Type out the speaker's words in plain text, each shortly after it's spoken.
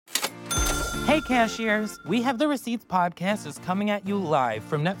Hey, cashiers! We Have the Receipts podcast is coming at you live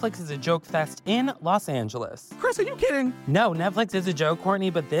from Netflix's A Joke Fest in Los Angeles. Chris, are you kidding? No, Netflix is a joke, Courtney,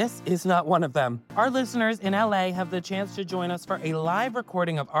 but this is not one of them. Our listeners in LA have the chance to join us for a live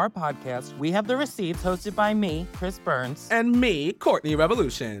recording of our podcast, We Have the Receipts, hosted by me, Chris Burns. And me, Courtney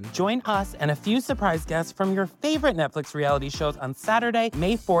Revolution. Join us and a few surprise guests from your favorite Netflix reality shows on Saturday,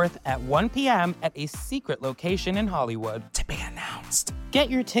 May 4th at 1 p.m. at a secret location in Hollywood. To be announced. Get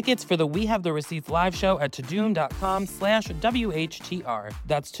your tickets for the We Have the Receipts live show at tudum.com/WHTR.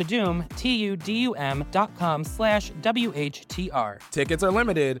 That's Tudum, TUDUM.com/WHTR. Tickets are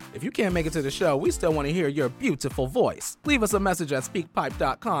limited. If you can't make it to the show, we still want to hear your beautiful voice. Leave us a message at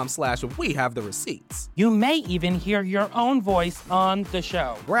speakpipe.com/We Have the Receipts. You may even hear your own voice on the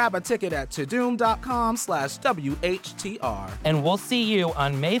show. Grab a ticket at tudum.com/WHTR. And we'll see you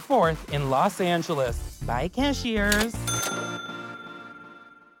on May 4th in Los Angeles. Bye, cashiers.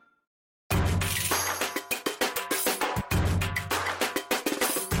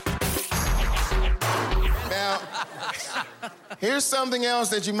 Here's something else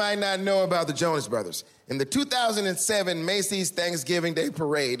that you might not know about the Jonas Brothers. In the 2007 Macy's Thanksgiving Day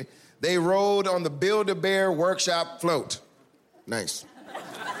Parade, they rode on the Build-A-Bear Workshop float. Nice.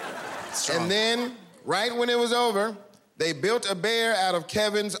 And then, right when it was over, they built a bear out of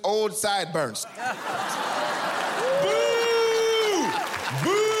Kevin's old sideburns. Boo!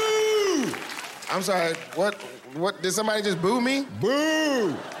 Boo! I'm sorry, what, did somebody just boo me?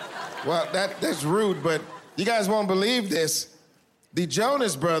 Boo! Well, that's rude, but you guys won't believe this. The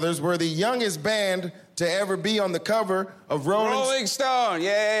Jonas Brothers were the youngest band to ever be on the cover of Rolling Stone.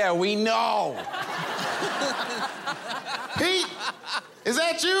 Yeah, we know. Pete, is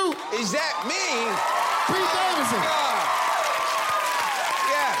that you? Is that me? Pete Davidson.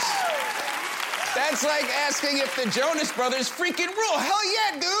 Yes. That's like asking if the Jonas Brothers freaking rule. Hell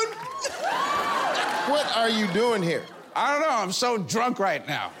yeah, dude. What are you doing here? I don't know. I'm so drunk right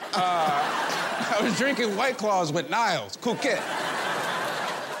now. I was drinking White Claws with Niles. Cool kid.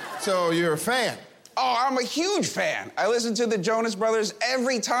 So you're a fan? Oh, I'm a huge fan. I listen to the Jonas Brothers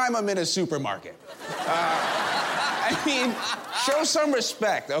every time I'm in a supermarket. I mean, show some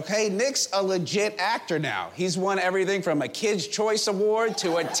respect, okay? Nick's a legit actor now. He's won everything from a Kids' Choice Award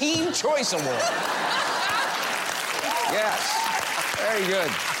to a Teen Choice Award. Yes, very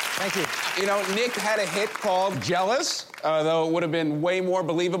good. Thank you. You know, Nick had a hit called Jealous, though it would have been way more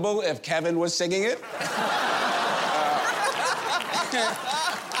believable if Kevin was singing it.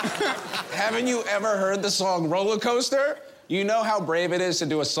 Haven't you ever heard the song Roller Coaster? You know how brave it is to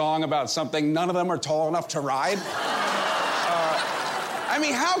do a song about something none of them are tall enough to ride? I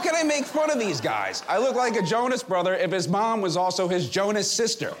mean, how can I make fun of these guys? I look like a Jonas brother if his mom was also his Jonas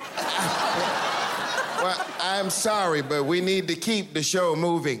sister. Well, I'm sorry, but we need to keep the show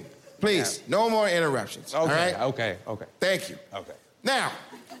moving. Please, no more interruptions, all right? Okay. Thank you. Okay. Now,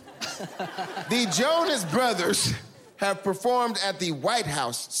 the Jonas Brothers have performed at the White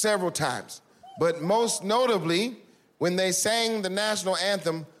House several times, but most notably when they sang the national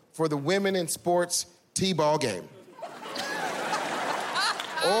anthem for the Women in Sports T-ball game.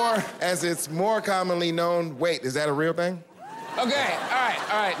 Or, as it's more commonly known, wait, is that a real thing? Okay,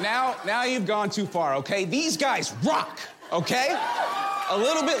 all right. Now you've gone too far, okay? These guys rock, okay? A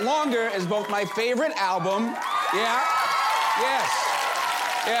Little Bit Longer is both my favorite album. Yeah? Yes.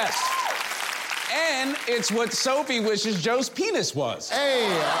 And it's what Sophie wishes Joe's penis was. Hey,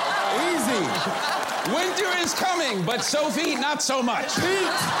 easy. Winter is coming, but Sophie, not so much.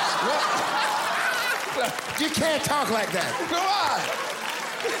 Pete! You can't talk like that. Come on.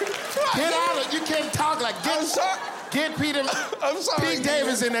 Get out of it. You can't talk like I'm sorry. Get Peter. I'm sorry. Pete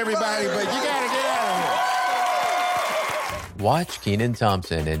Davidson, everybody, but you gotta get out of here. Watch Kenan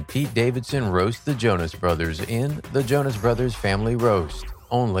Thompson and Pete Davidson roast the Jonas Brothers in The Jonas Brothers Family Roast,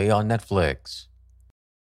 only on Netflix.